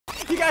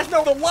You guys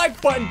know the like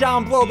button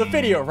down below the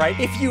video, right?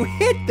 If you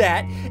hit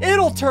that,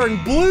 it'll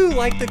turn blue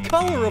like the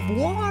color of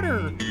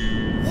water.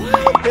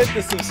 What? Hit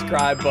the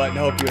subscribe button.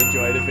 Hope you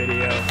enjoy the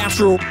video.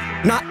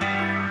 Astronaut.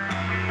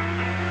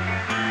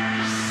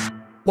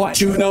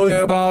 What you know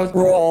about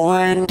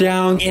rolling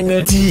down in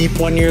the deep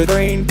when your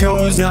brain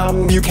goes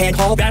numb? You can't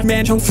call that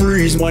mental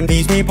freeze when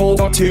these people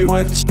talk too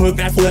much. Put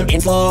that flip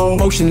in slow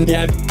motion.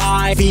 Yeah,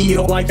 I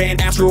feel like an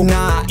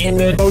astronaut in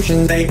the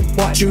ocean.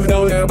 What you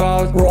know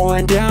about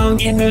rolling down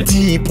in the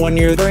deep when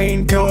your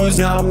brain goes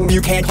numb? You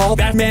can't call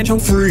that mental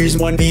freeze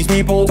when these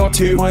people talk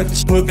too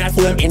much. Put that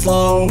flip in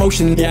slow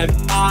motion. Yeah,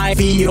 I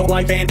feel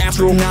like an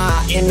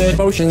astronaut in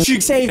the ocean. She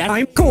say that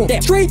I'm cool,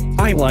 that's straight.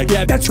 I'm like,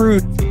 yeah, that's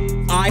true.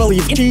 I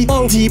believe in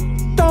G-O-T,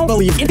 don't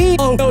believe in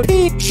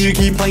D-O-O-T. She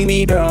keep playing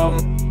me dumb,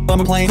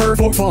 I'm playing her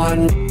for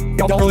fun.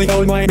 Y'all don't really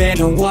know my man,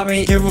 don't let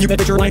me give you the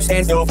picture. Life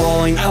stands still,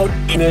 falling out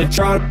in a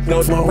truck.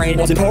 No slow rain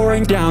wasn't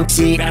pouring down.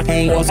 See, that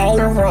pain was all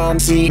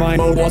around. See, my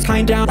mode was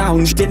kinda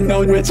down. She didn't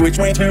know which way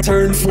to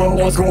turn. Flow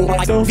was cool,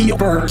 I still feel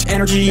burst.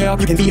 Energy up,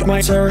 you can feel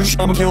my surge.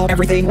 I'ma kill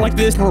everything like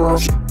this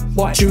purge.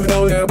 What you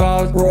know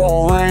about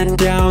rolling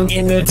down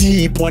in the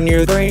deep when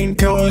your brain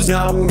goes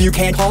numb? You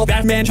can't call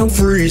that mental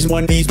freeze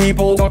when these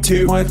people talk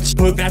too much.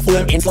 Put that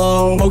flip in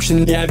slow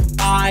motion. Yeah,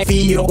 I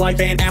feel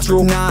like an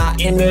astronaut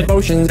in the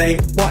ocean.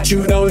 What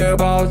you know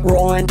about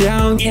rolling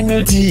down in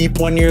the deep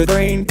when your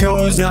brain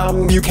goes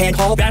numb? You can't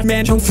call that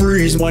mental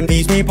freeze when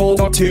these people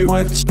talk too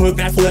much. Put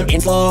that flip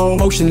in slow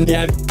motion.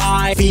 Yeah,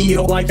 I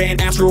feel like an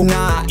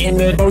astronaut in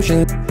the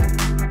ocean.